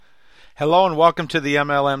Hello and welcome to the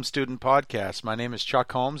MLM Student Podcast. My name is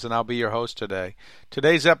Chuck Holmes and I'll be your host today.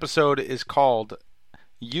 Today's episode is called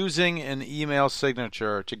Using an Email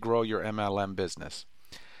Signature to Grow Your MLM Business.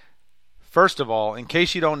 First of all, in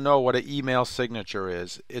case you don't know what an email signature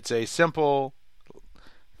is, it's a simple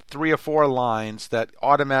 3 or 4 lines that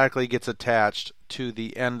automatically gets attached to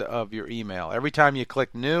the end of your email. Every time you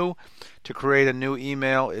click new to create a new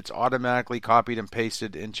email, it's automatically copied and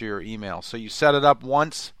pasted into your email. So you set it up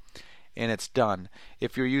once and it's done.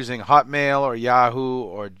 If you're using Hotmail or Yahoo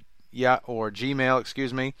or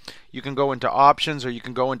Gmail, you can go into options or you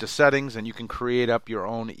can go into settings and you can create up your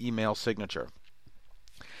own email signature.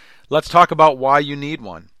 Let's talk about why you need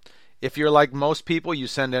one. If you're like most people, you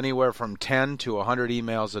send anywhere from 10 to 100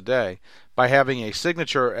 emails a day. By having a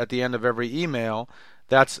signature at the end of every email,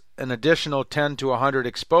 that's an additional 10 to 100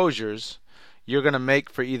 exposures you're going to make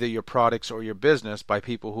for either your products or your business by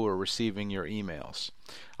people who are receiving your emails.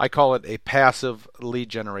 I call it a passive lead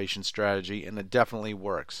generation strategy, and it definitely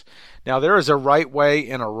works. Now, there is a right way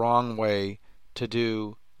and a wrong way to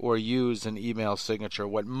do or use an email signature.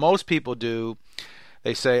 What most people do,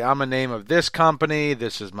 they say, I'm a name of this company,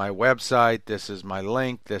 this is my website, this is my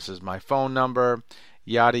link, this is my phone number,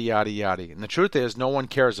 yada, yada, yada. And the truth is, no one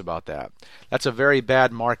cares about that. That's a very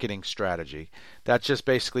bad marketing strategy. That's just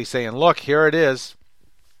basically saying, look, here it is.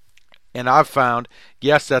 And I've found,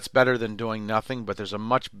 yes, that's better than doing nothing, but there's a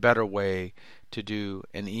much better way to do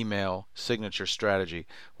an email signature strategy.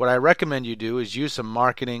 What I recommend you do is use some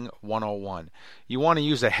marketing 101. You want to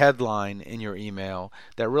use a headline in your email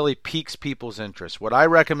that really piques people's interest. What I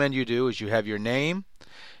recommend you do is you have your name,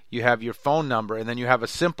 you have your phone number, and then you have a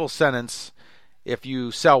simple sentence. If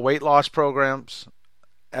you sell weight loss programs,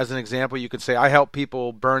 as an example, you could say, I help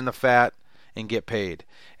people burn the fat and get paid.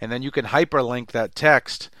 And then you can hyperlink that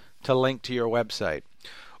text to link to your website.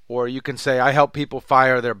 Or you can say, I help people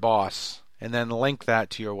fire their boss, and then link that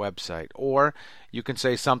to your website. Or you can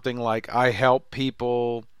say something like, I help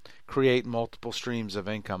people create multiple streams of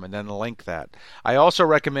income, and then link that. I also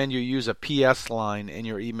recommend you use a PS line in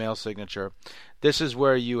your email signature. This is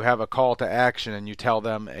where you have a call to action and you tell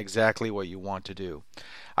them exactly what you want to do.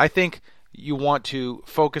 I think you want to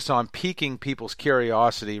focus on piquing people's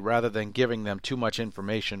curiosity rather than giving them too much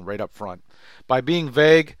information right up front. By being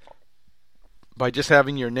vague, by just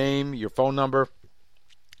having your name, your phone number,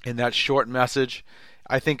 in that short message,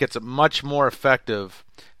 I think it's much more effective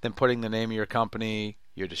than putting the name of your company,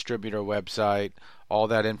 your distributor website, all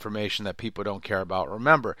that information that people don't care about.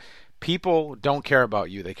 Remember, people don't care about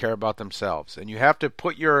you. They care about themselves. And you have to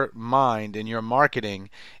put your mind and your marketing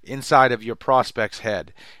inside of your prospect's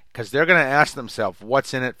head, because they're going to ask themselves,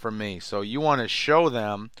 what's in it for me? So you want to show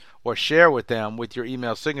them or share with them with your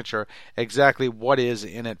email signature exactly what is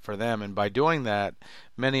in it for them. And by doing that,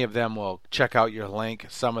 many of them will check out your link.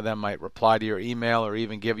 Some of them might reply to your email or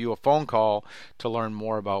even give you a phone call to learn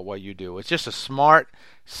more about what you do. It's just a smart,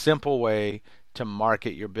 simple way to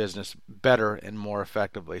market your business better and more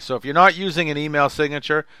effectively. So if you're not using an email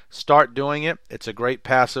signature, start doing it. It's a great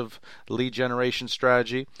passive lead generation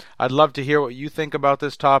strategy. I'd love to hear what you think about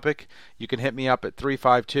this topic. You can hit me up at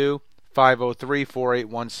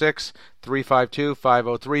 352-503-4816,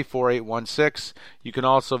 352-503-4816. You can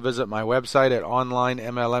also visit my website at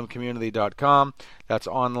onlinemlmcommunity.com. That's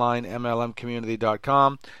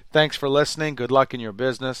onlinemlmcommunity.com. Thanks for listening. Good luck in your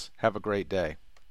business. Have a great day.